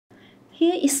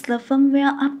Here is the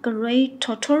firmware upgrade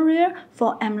tutorial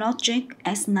for amlogic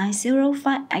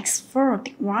S905X4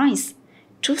 device.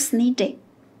 Tools needed: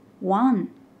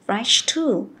 1. Flash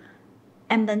tool,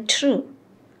 Ambient tool.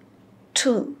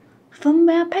 2.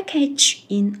 Firmware package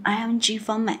in IMG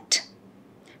format.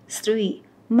 3.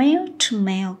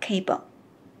 Male-to-male cable.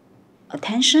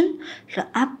 Attention! The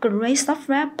upgrade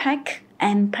software pack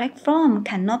and platform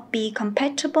cannot be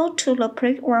compatible to the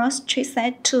previous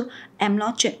chipset to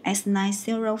amlogic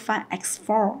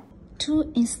S905X4.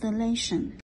 Tool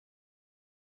installation.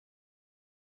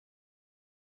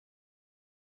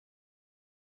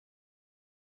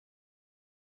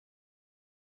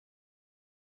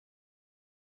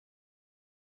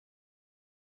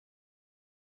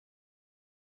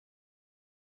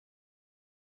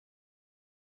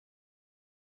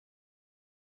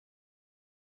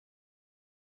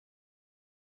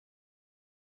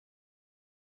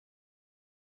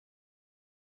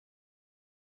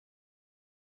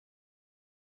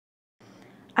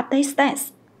 Update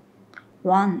steps.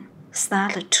 1.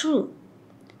 Start the tool.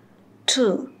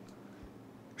 2.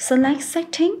 Select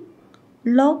Setting,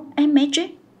 Load and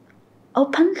Magic.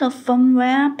 Open the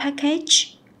firmware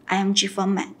package, IMG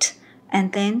format,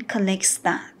 and then click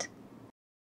Start.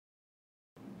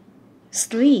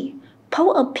 3.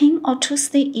 Pull a pin or two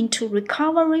stick into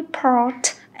recovery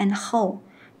port and hold.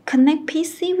 Connect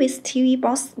PC with TV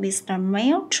box with the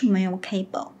male-to-male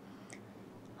cable.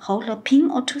 Hold the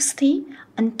pin or two stick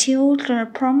until the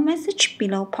prompt message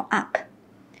below pops up.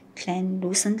 Then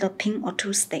loosen the pin or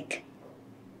two stick.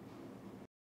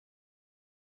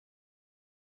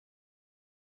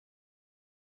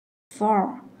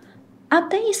 4.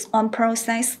 Update is on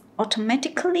process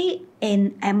automatically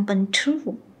in Ambient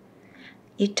tool.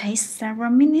 It takes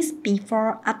several minutes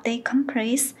before update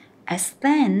completes, as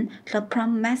then the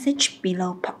prompt message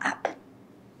below pops up.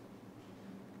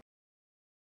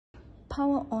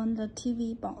 Power on the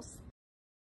TV box.